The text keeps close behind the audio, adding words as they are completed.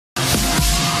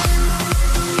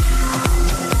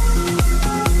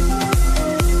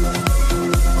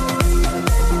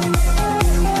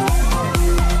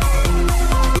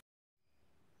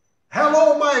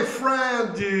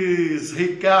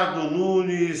Ricardo,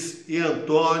 Nunes e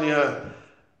Antonia.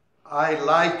 I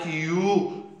like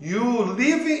you. You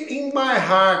live in my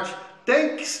heart.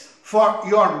 Thanks for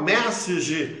your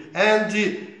message and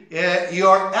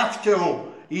your action.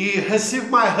 You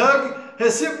receive my hug,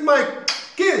 receive my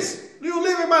kiss. You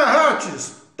live in my heart.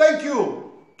 Thank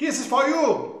you. Kisses for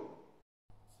you.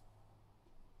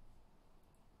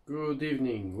 Good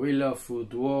evening. We love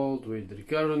food world with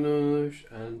Ricardo, Nunes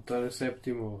and Antonia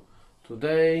Septimo.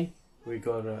 Today we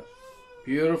got a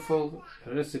beautiful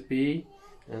recipe.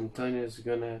 Antonia is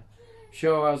gonna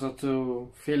show us how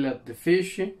to fillet the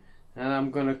fish, and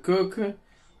I'm gonna cook.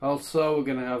 Also, we're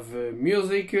gonna have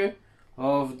music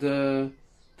of the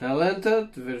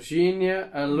talented Virginia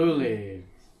Aluli.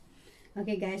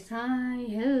 Okay guys, hi!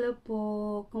 Hello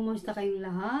po! Kumusta kayong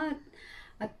lahat?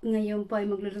 At ngayon po ay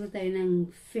magluluto tayo ng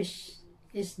fish,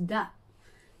 isda,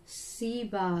 sea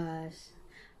bass.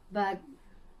 But,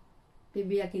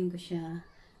 bibiyakin ko siya.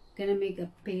 Gonna make a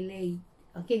fillet.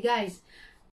 Okay guys.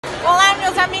 Olá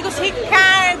meus amigos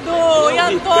Ricardo e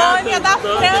Antonia da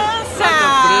França.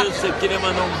 Da França, eu queria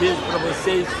mandar um beijo para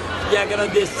vocês e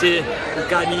agradecer o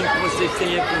carinho que vocês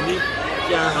têm comigo,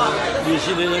 que a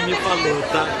Virginia me falou,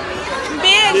 tá?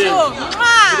 Beijo!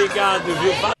 Obrigado,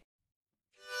 viu?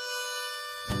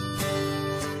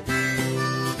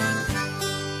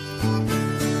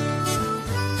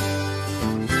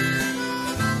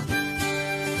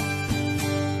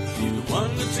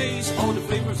 Taste all the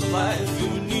flavors of life you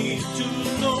need to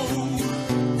know.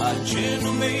 A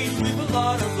channel made with a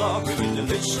lot of love, bringing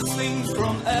delicious things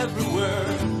from everywhere.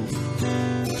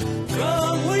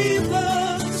 Come with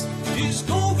us,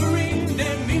 discovering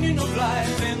the meaning of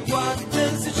life and what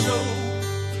does it show.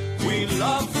 We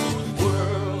love food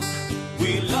world,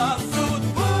 we love food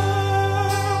world.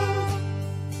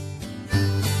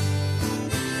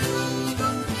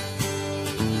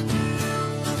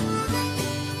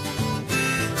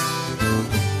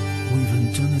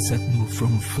 Septimo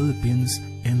from Philippines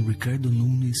and Ricardo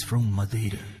Nunes from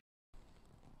Madeira.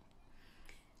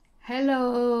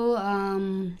 Hello,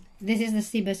 this is the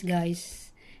sea bass guys,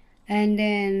 and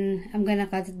then I'm gonna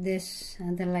cut this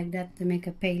until like that to make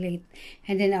a fillet.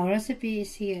 And then our recipe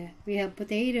is here. We have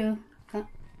potato,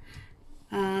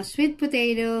 sweet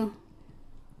potato,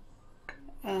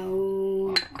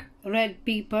 red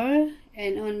pepper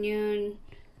and onion,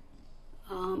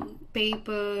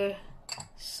 pepper,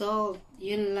 salt.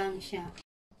 Yun lang siya.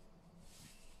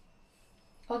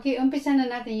 Okay, umpisa na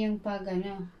natin yung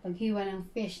paghiwa ng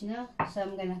fish, no? So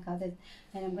I'm gonna cut it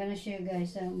and I'm gonna show you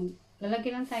guys.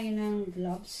 Lalagyan lang tayo ng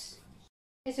gloves.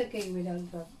 It's okay without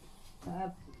gloves.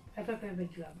 I prepare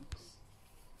with gloves.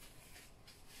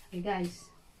 Okay guys.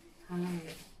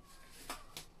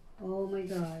 Oh my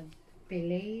god.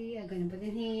 Fillet. I'm gonna put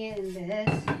it here and this.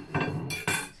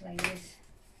 It's like this.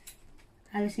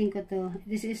 Alisin ko to.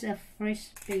 This is a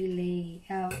fresh fillet.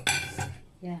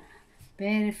 Yeah.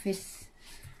 Very fresh.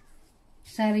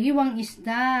 Sariwang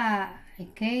isda.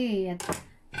 Okay. At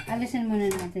alisin muna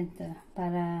natin to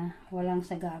para walang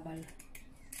sagabal.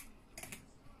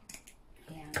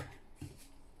 Yan.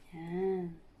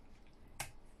 Yan.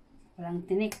 Walang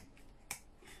tinik.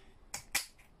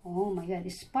 Oh my god.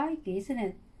 It's spiky,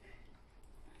 isn't it?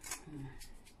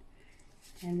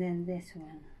 And then this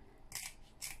one.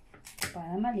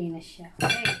 Para malinis siya.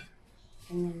 Okay.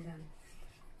 Ganyan lang.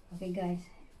 Okay guys.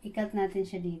 I-cut natin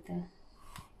siya dito.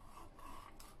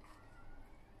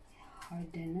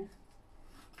 Harder na.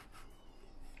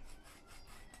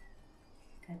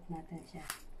 Cut natin siya.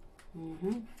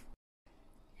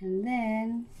 And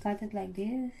then, cut it like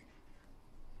this.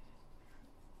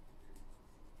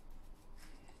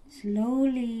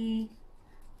 Slowly.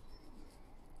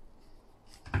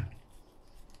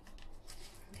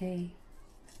 Okay.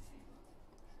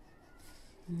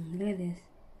 Look at this.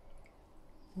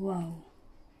 Wow.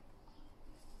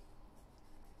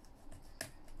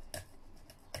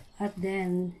 At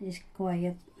then it's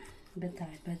quiet but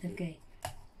tight, but okay.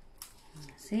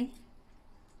 See?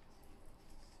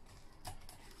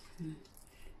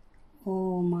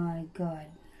 Oh my god.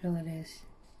 Look at this.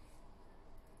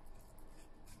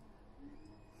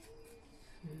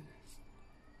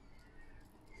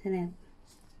 Isn't it?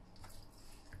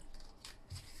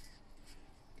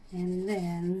 And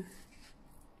then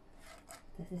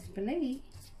this is fillet,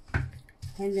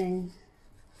 and then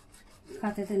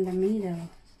cut it in the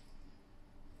middle.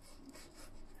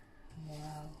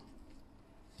 Wow,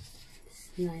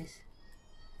 it's nice.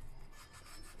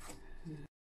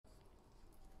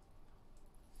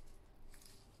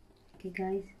 Okay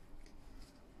guys,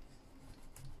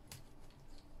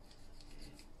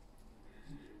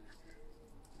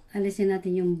 alisin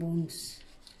natin yung bones.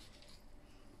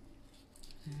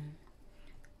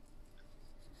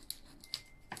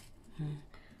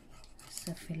 It's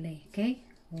a fillet, okay?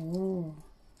 Oh,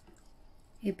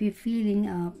 if you're feeling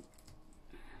up,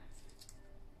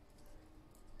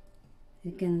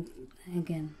 you can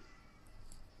again.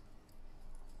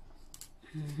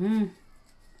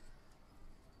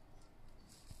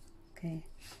 Okay,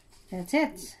 that's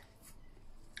it.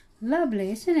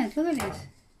 Lovely, isn't it? Look at this.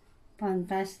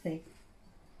 Fantastic.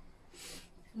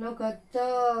 Look at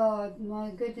that. My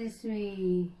goodness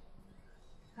me.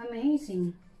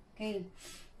 Amazing. Okay,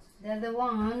 the other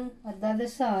one at the other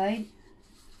side,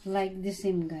 like the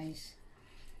same, guys.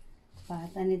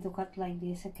 But I need to cut like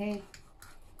this, okay?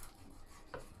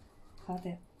 Cut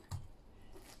it.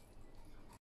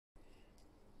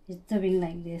 It's doing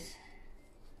like this.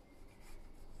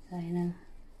 I know.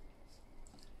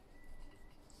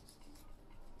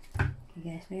 Okay,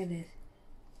 guys, look at this.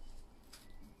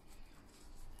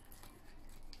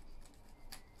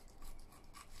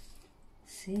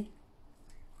 See?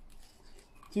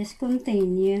 Just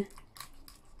continue.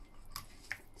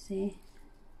 See?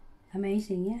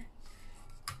 Amazing, yeah?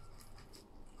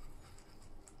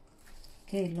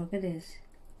 Okay, look at this.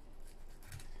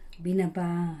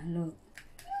 Binaba, look.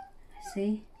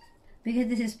 See? Because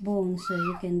this is bone, so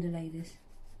you can do like this.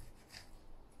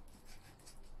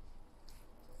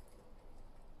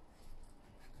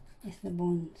 It's the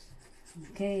bones.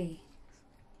 Okay.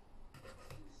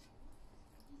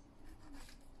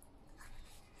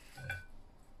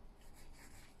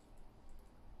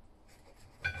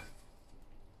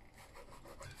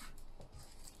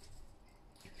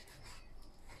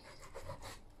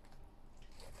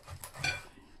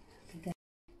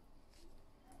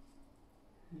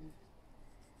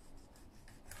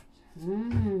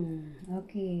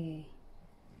 Okay.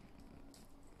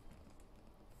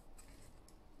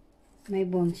 My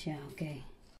bones, yeah, okay.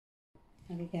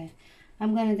 Okay,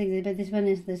 I'm gonna take this, but this one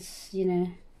is this, you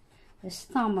know, the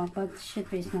stomach, but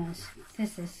shit is nice.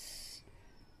 This is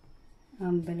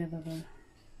unbelievable.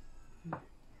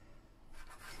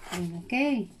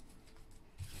 Okay.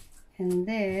 And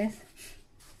this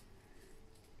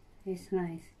is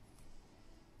nice.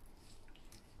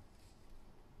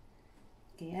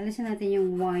 Okay, alisin natin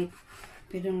yung white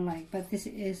we don't like, but this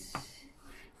is,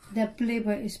 the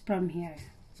flavor is from here.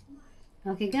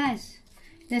 Okay guys,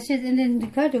 that's it. And then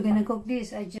Ricardo gonna cook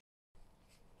this. Okay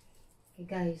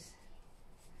guys,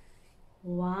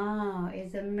 wow,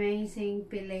 it's amazing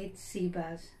fillet sea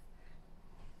bass.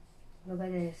 Look at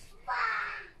this.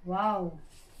 Wow.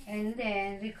 And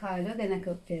then Ricardo gonna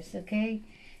cook this. Okay,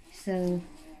 so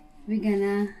we're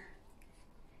gonna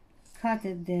cut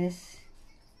it this.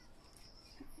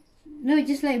 No,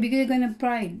 just like we're gonna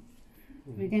fry.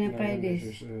 We're gonna fry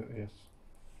this.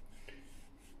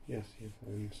 Yes, I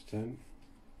understand.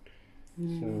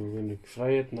 So we're gonna fry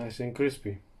it nice and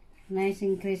crispy. Nice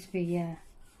and crispy, yeah.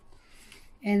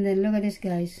 And then look at this,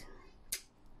 guys.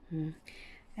 And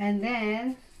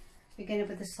then we're gonna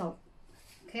put the salt.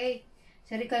 Okay,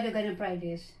 so Ricardo gonna fry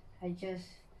this. I just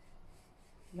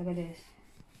look at this.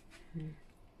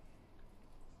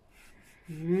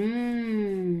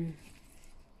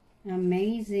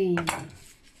 Amazing,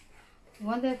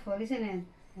 wonderful, isn't it?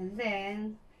 And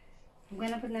then I'm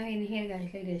gonna put now in here, guys,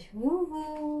 like this.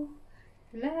 Woohoo!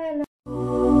 La la.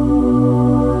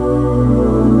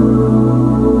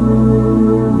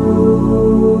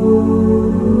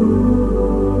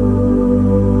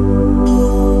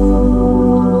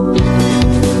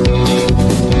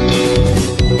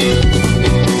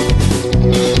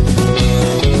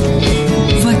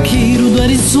 Vaqueiro do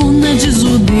Arizona diz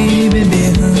o de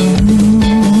beberrão.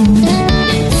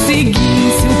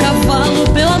 Segui seu cavalo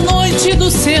pela noite do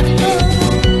sertão.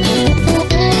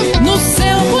 No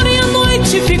céu, porém, a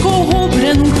noite ficou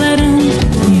rubra num clarão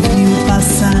e viu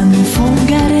passar no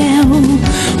fogaréu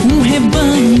um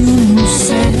rebanho no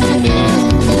céu.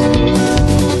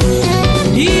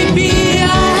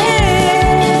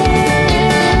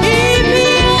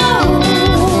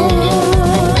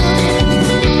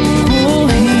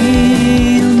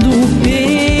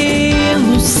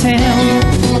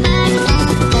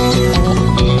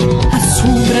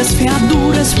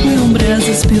 Foram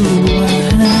brasas pelo ar.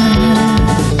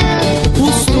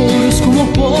 Os touros, como o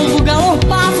povo,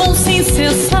 galopavam sem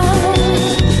cessar.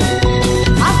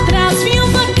 Atrás vinham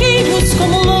vaqueiros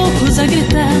como loucos a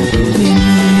gritar,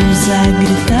 vermelhos a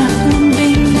gritar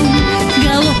também,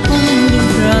 galopando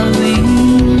pra além.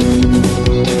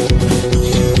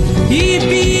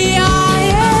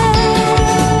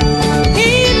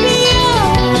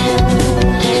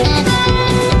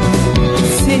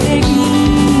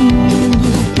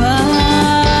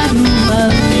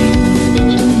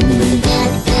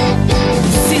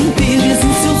 Centelhas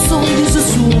em seus olhos, a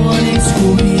sua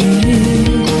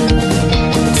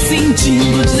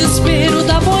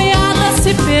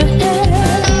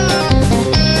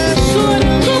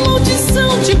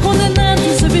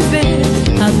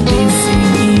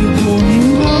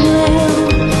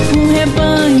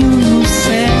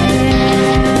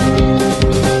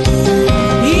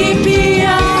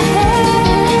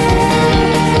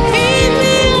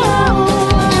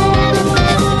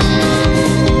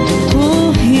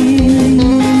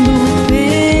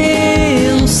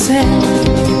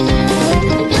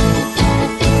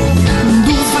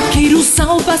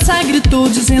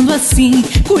assim.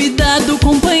 Cuidado,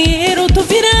 companheiro, tu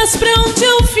virás pra onde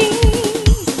eu vim.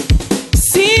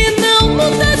 Se não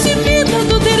mudar de vida,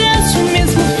 tu terás o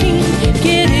mesmo fim.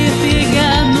 Querer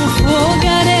pegar no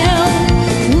fogaréu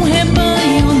um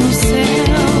rebanho no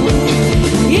céu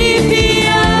e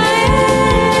piar.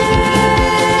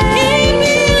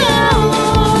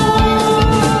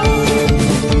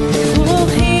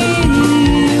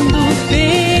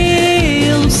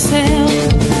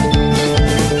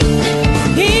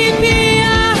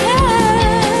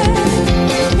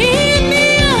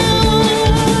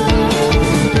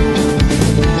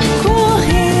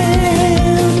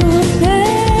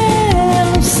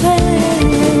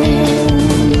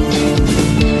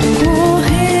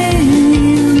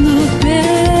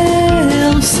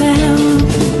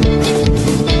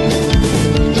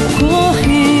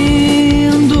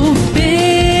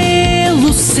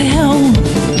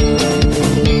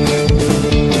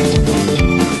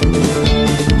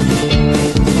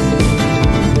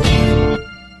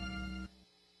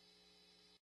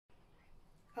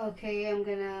 Okay, I'm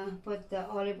gonna put the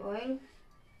olive oil.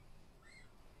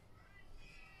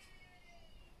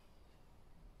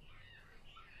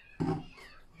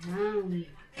 Yum.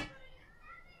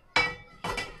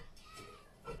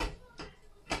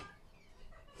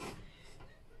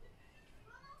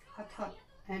 Hot.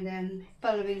 And then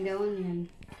following the onion.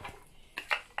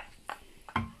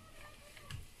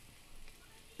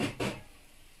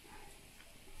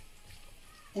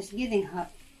 It's getting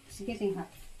hot. It's getting hot.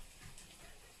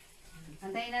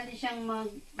 Antayin natin siyang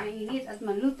mainit at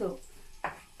maluto.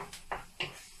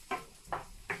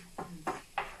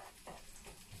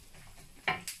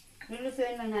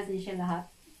 Lulutuin lang natin siya lahat.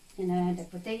 The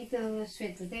potato,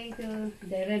 sweet potato,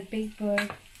 the red pepper,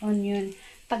 onion.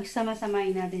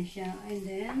 Pagsama-samayin natin siya. And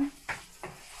then,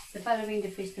 following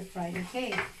the fish to fry.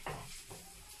 Okay.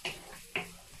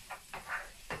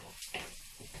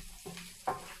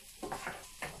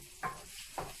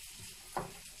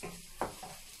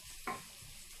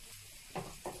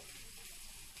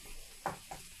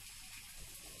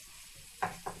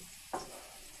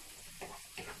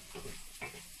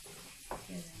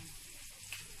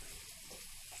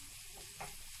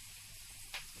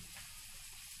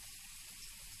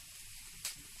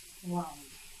 Wow.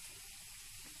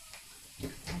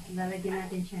 At lalagyan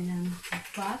natin siya ng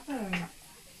butter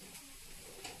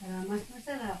para mas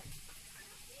masarap.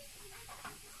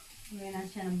 Lagyan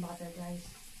natin siya ng butter, guys.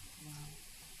 Wow.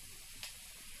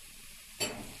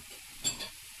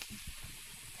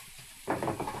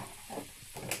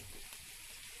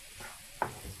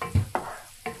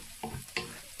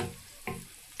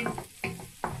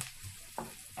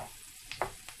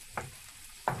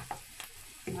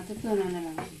 Matutunan na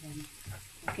lang siya.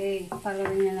 Okay,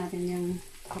 palarin na natin yung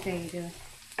potato.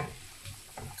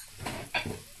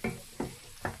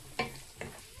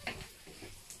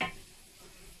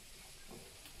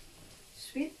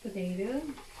 Sweet potato.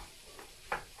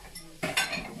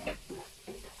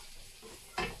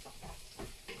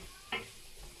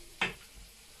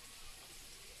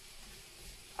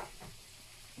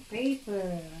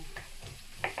 Pepper.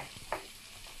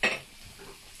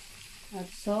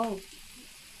 At salt.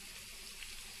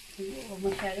 Huwag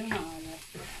masyadong maalat.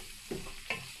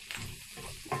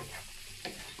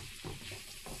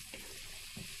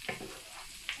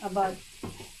 About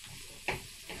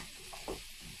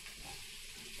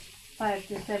 5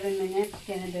 to 7 minutes,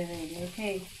 gonna be ready.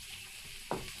 Okay.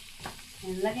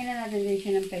 And lagyan na natin din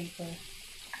siya ng paper.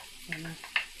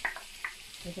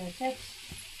 So that's it.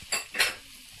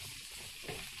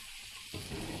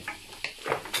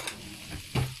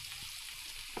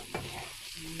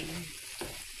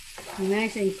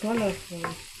 Nice and colorful.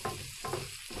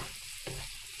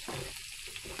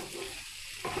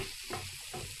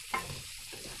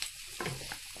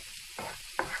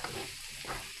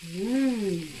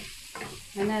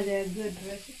 Another good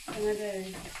recipe. Another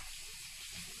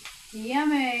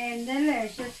yummy and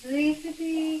delicious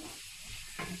recipe.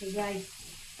 Okay guys.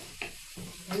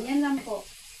 Ganyan lang po.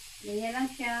 Ganyan lang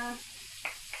siya.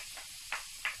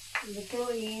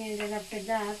 Lutuin and then after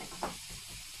that,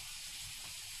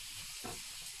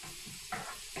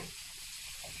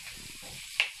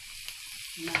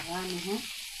 marami, ha?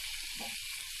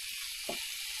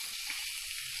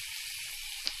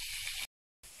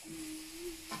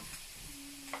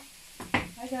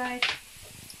 Hi guys!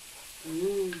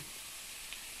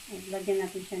 Lagyan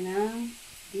natin siya ng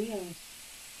deals.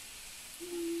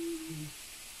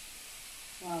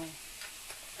 Wow!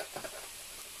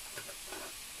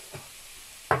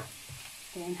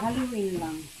 Then Halloween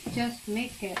lang. Just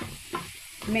make it.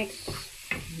 Mix.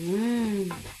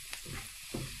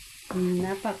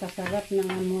 Napakasarap ng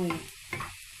amoy.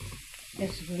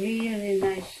 It's really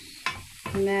nice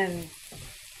smell.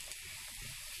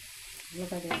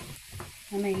 Look at it.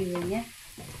 Amazing, yeah?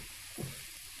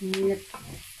 Look.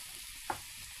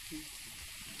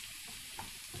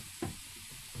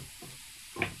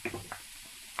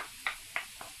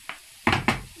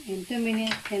 In 2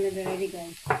 minutes, can be ready,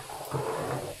 guys.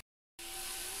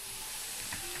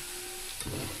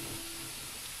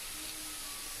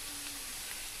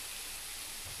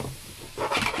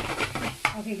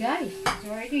 Okay, guys, it's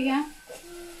ready, yeah?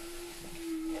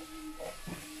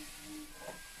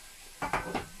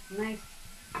 Nice.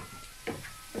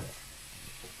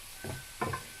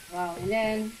 Wow, and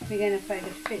then we're gonna fry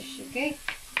the fish, okay?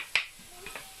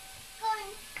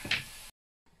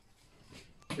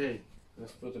 Okay,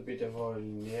 let's put a bit of oil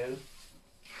in here.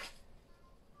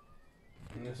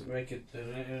 And let's make it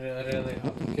really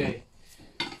hot. Okay,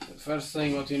 the first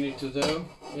thing what you need to do,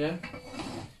 yeah,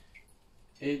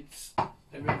 it's a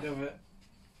bit of a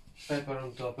pepper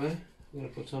on top, eh? I'm gonna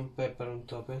put some pepper on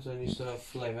top, so it needs to have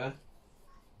flavor.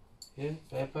 Yeah,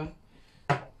 pepper,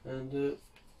 and you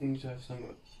need to have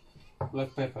some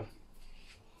black pepper.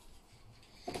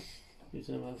 Need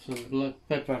to have some black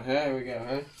pepper. Here we go,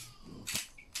 eh?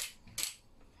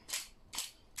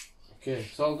 Okay,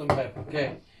 salt and pepper.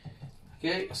 Okay,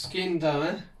 okay, skin down,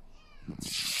 eh?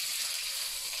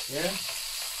 Yeah,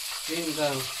 skin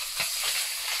down.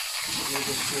 Make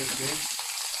it crispy.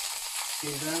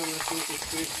 Skin down, let's make it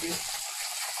crispy.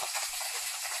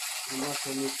 You must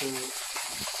need to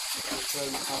turn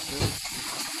it up.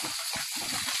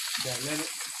 Okay, let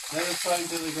it fry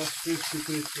until it goes crispy.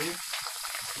 It'll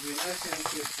be nice and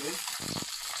crispy.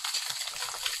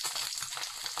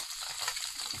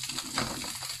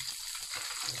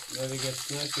 Let it get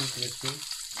nice and crispy.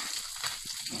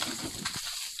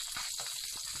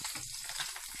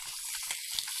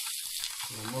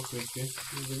 More crispy, a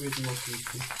little bit more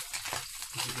crispy.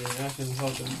 It will be nice and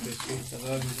hot and crispy.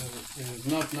 It's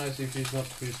not nice if it's not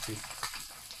crispy.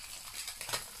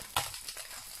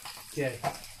 Okay,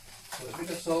 so a bit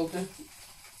of salt,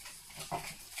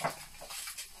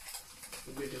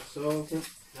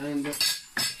 and a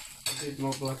bit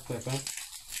more black pepper.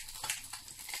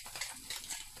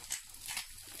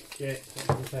 Okay,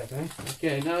 pepper.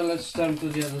 Okay, now let's turn to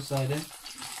the other side.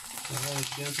 So very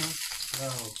gentle.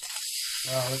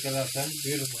 Wow, look at that,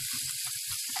 beautiful.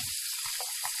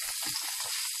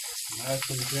 Nice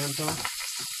and gentle.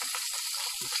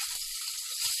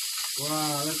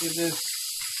 Wow, look at this.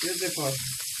 Beautiful.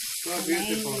 So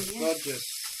beautiful. Gorgeous.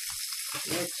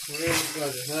 Looks really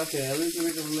gorgeous. Okay, a little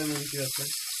bit of lemon juice.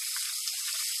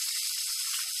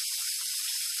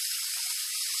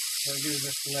 So give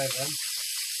this flavor.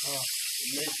 Oh,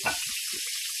 amazing.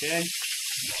 Okay.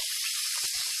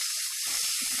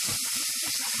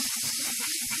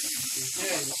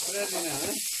 Okay, it's ready now,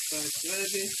 eh? So it's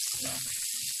ready.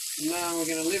 Now we're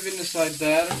gonna leave it inside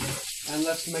there and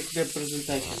let's make the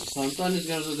presentation. So Antonia is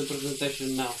gonna do the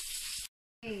presentation now.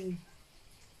 Okay.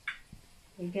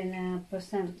 We're gonna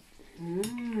present.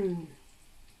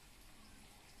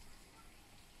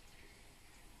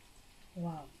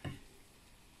 Wow.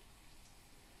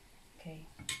 Okay.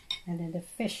 And then the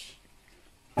fish.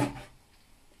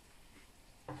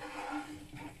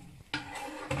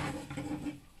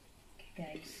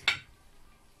 Guys,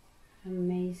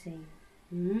 amazing.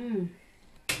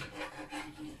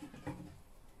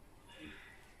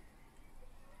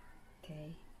 Okay,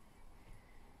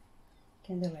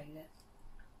 can do like that.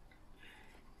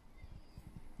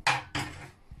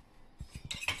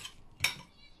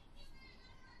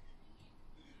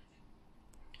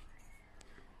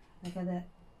 Look at that.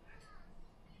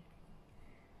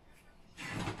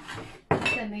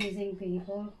 It's amazing,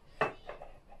 people.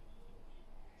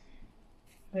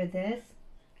 With this,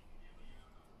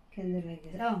 can do like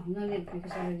this. Oh, no need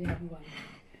because I already have one.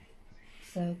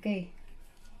 So, okay.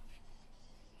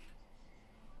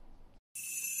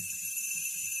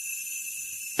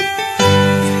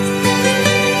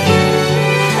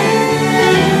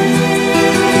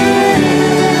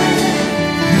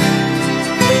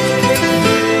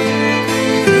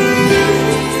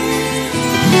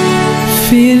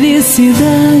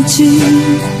 Felicidade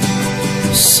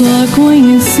só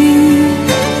conheci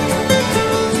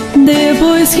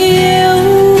depois que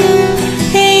eu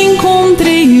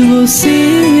encontrei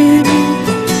você.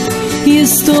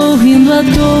 Estou rindo à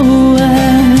toa,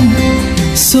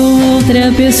 sou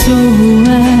outra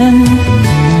pessoa.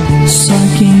 Só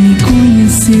quem me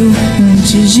conheceu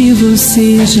antes de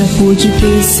você já pôde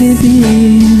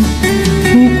perceber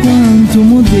o quanto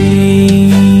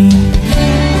mudei.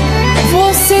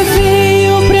 Você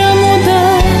veio pra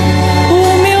mudar o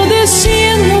meu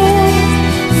destino.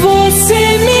 Você,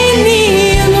 menina,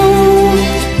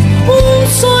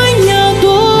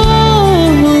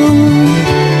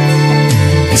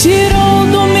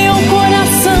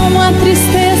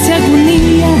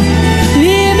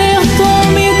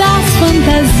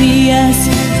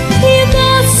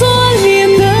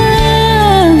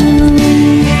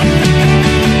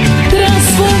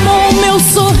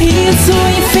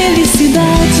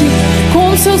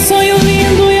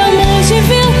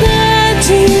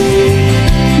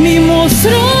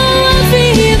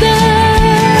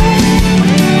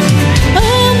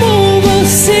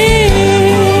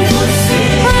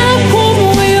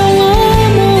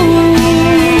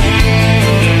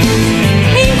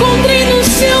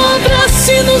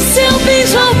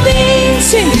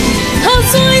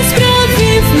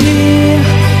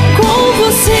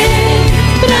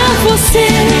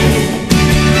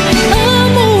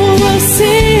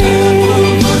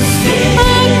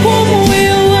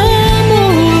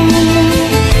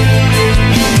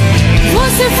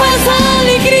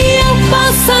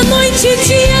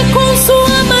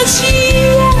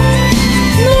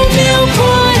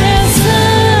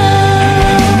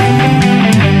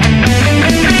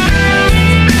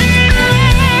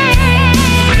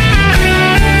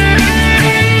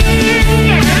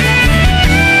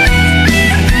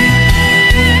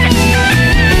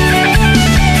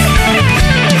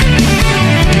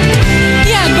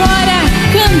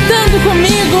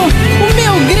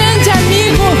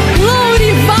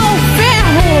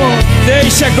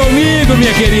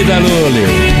 querida Luli.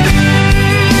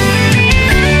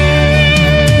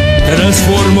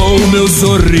 Transformou meu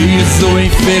sorriso em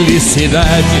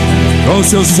felicidade, com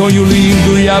seu sonho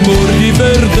lindo e amor de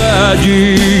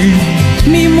verdade.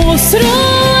 Me mostrou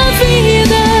a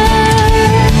vida.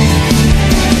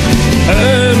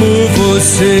 Amo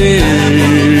você.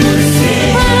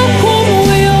 Ah,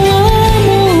 como eu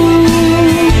amo.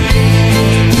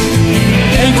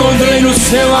 Encontrei no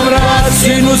seu abraço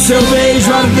e no seu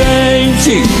beijo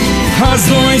ardente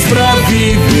razões pra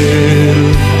viver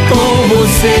com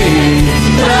você,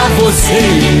 pra você.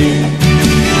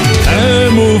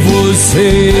 Amo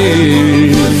você.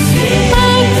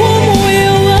 Ah, como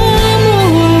eu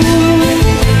amo.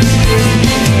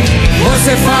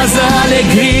 Você faz a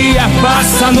alegria,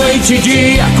 passa a noite e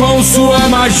dia com sua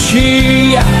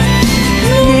magia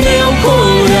no meu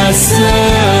coração.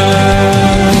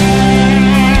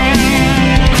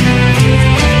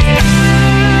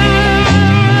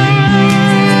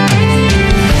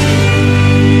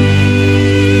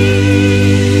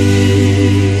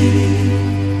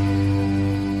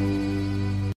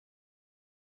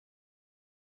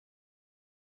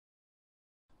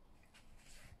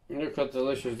 Look how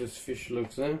delicious this fish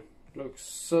looks, eh? Looks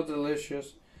so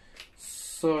delicious,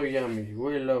 so yummy.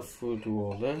 We love food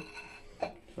world, eh?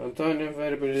 So Antonia,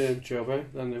 very brilliant job, eh?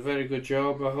 Done a very good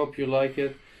job. I hope you like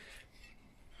it.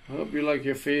 I hope you like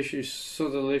your fish. It's so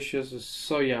delicious, it's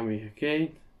so yummy,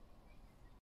 okay?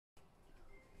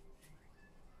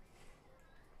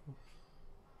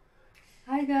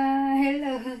 Hi guys,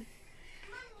 hello.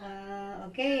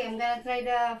 Okay, I'm gonna try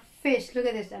the fish. Look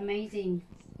at this, amazing.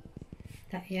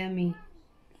 That yummy.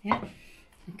 Yeah.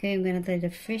 Okay, I'm gonna try the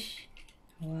fish.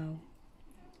 Wow.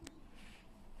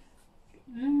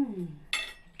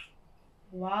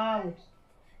 Wow.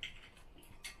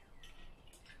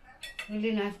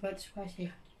 Really nice but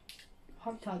spicy.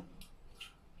 Hot.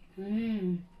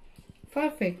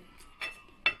 Perfect.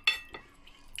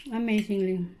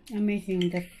 Amazing.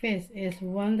 The fish is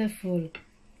wonderful.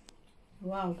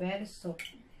 Wow, very soft.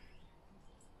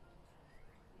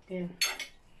 Okay.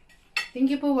 Thank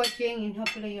you for watching, and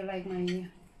hopefully you like my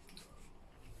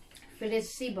Phyllis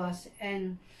Seabass,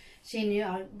 and see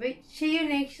you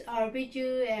next our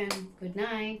video, and good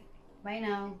night. Bye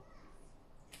now.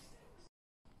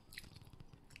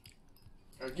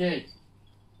 Okay,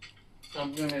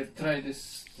 I'm gonna try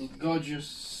this gorgeous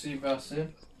sea bass, eh?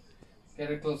 Get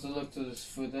a closer look to this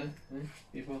food,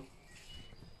 people.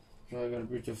 So I got a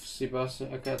bit of sea bass.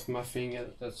 I cut my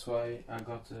finger, that's why I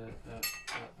got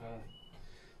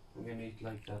I'm gonna eat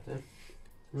like that,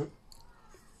 eh?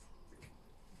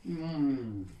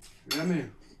 Yummy,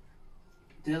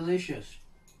 delicious.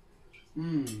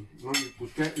 When you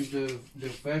protect the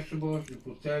vegetables, you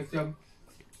protect them,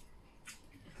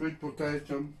 sweet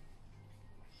potato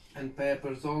and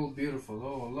peppers, all beautiful.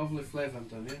 Oh, lovely flavor,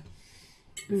 Antonia.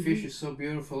 The fish is so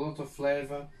beautiful, a lot of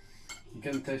flavor. You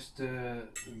can taste the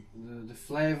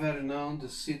flavor, you know, the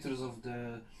citrus of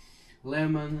the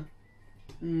lemon.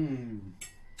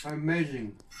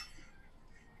 Amazing,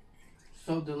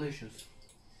 so delicious.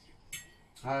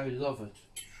 I love it.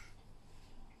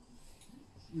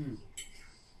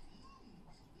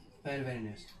 Very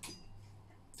nice.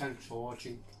 Thanks for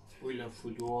watching. We love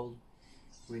food world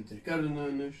with Ricardo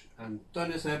Nunes and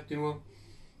Antonia Septimo,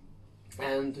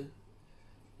 and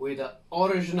with the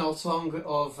original song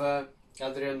of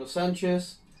Adriano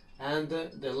Sanchez and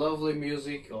the lovely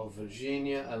music of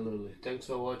Virginia Aluli. Thanks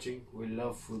for watching. We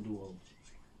love food world.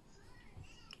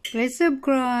 Please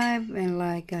subscribe and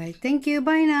like, guys. Thank you.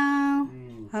 Bye now.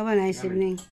 Have a nice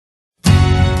evening.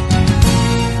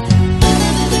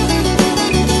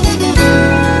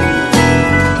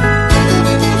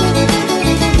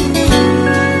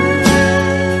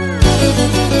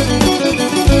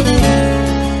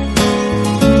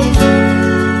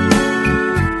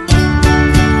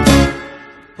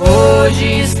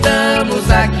 Hoje estamos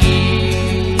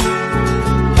aqui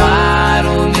para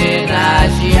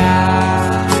homenagear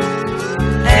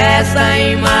essa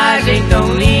imagem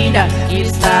tão linda que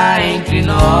está entre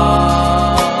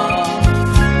nós.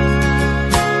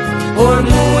 Por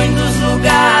muitos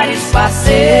lugares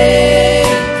passei,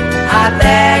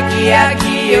 até que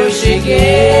aqui eu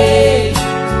cheguei.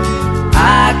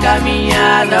 A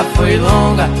caminhada foi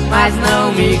longa, mas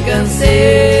não me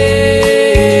cansei.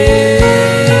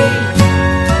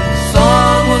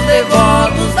 Somos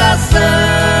devotos da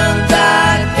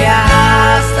Santa que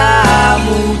arrasta a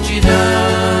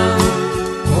multidão,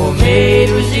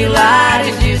 romeiros de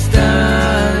lares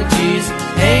distantes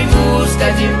em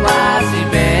busca de paz e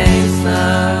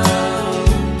bênção.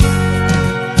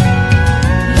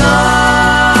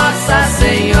 Nossa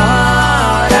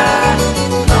Senhora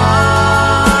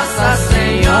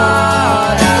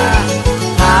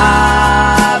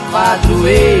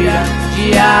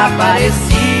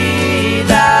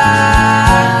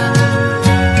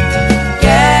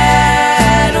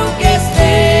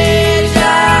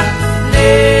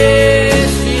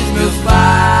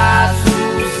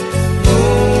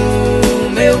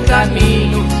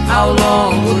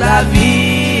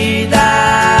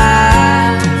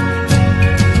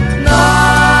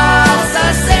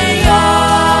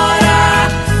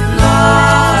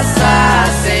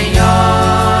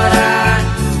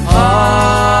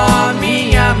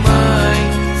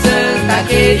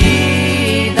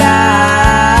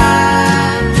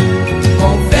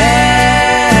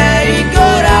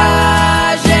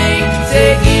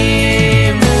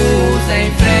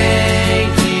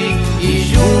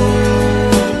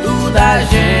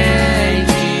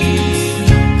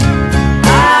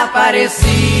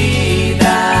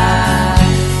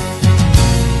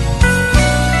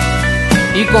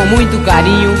E com muito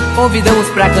carinho, convidamos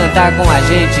pra cantar com a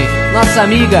gente nossa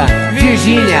amiga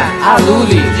Virgínia, a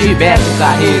Luli de Beto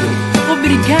Carreiro.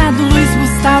 Obrigado, Luiz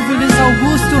Gustavo e Luiz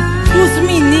Augusto, os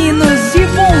meninos de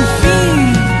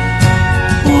Bonfim.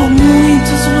 Por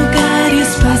muitos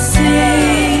lugares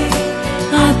passei,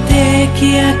 até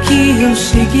que aqui eu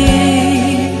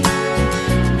cheguei.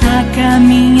 A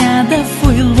caminhada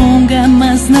foi longa,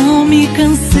 mas não me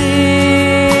cansei.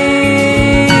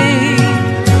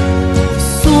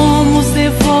 Somos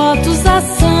devotos à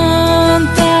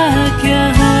santa que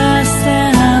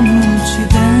arrasta a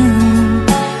multidão,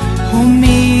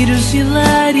 romeiros de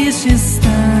lares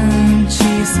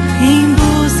distantes, em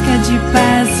busca de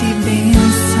paz e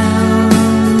bênção.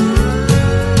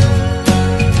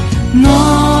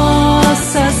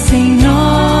 Nossa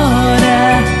Senhora,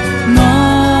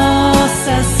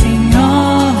 Nossa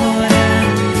Senhora,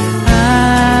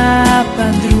 a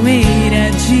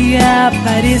padroeira de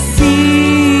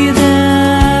Aparecida,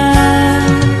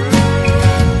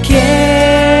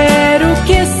 quero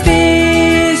que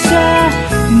esteja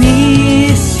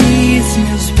nestes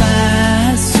meus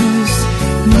passos,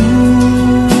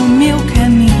 no meu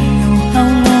caminho ao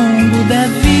longo da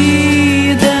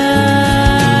vida.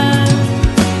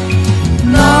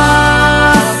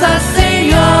 Nossa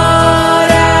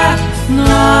Senhora,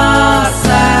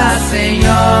 Nossa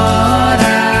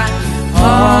Senhora,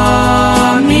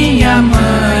 ó minha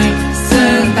mãe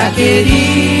santa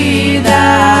querida,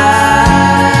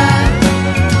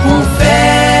 com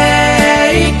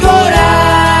fé e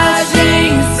coragem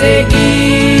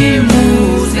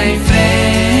seguimos em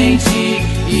frente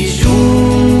e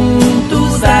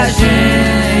juntos a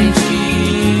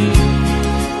gente,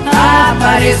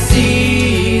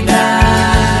 Aparecida.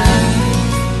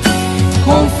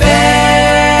 Com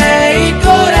fé e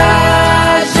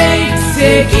coragem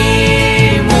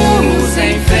seguimos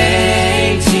em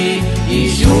frente e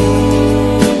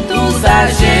juntos a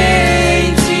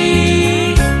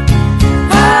gente,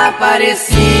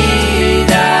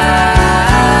 Aparecida.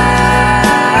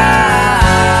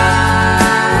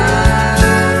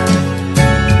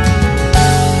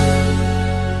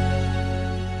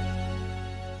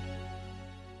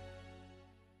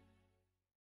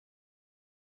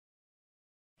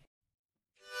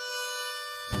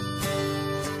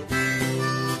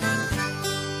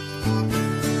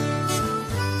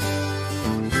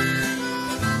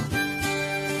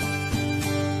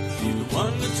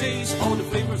 Taste all the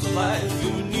flavors of life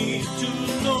you need to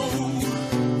know.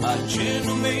 A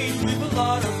channel made with a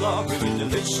lot of love, bringing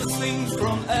delicious things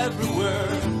from everywhere.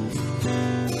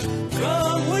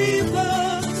 Come with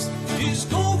us,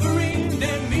 discovering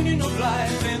the meaning of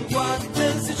life and what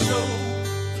does it show.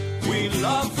 We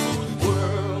love food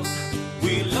world,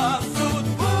 we love food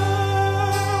world.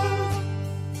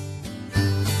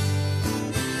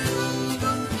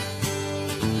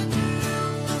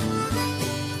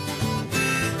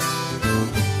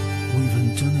 With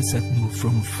Antonia septimo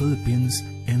from Philippines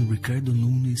and Ricardo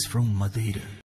Nunes from Madeira.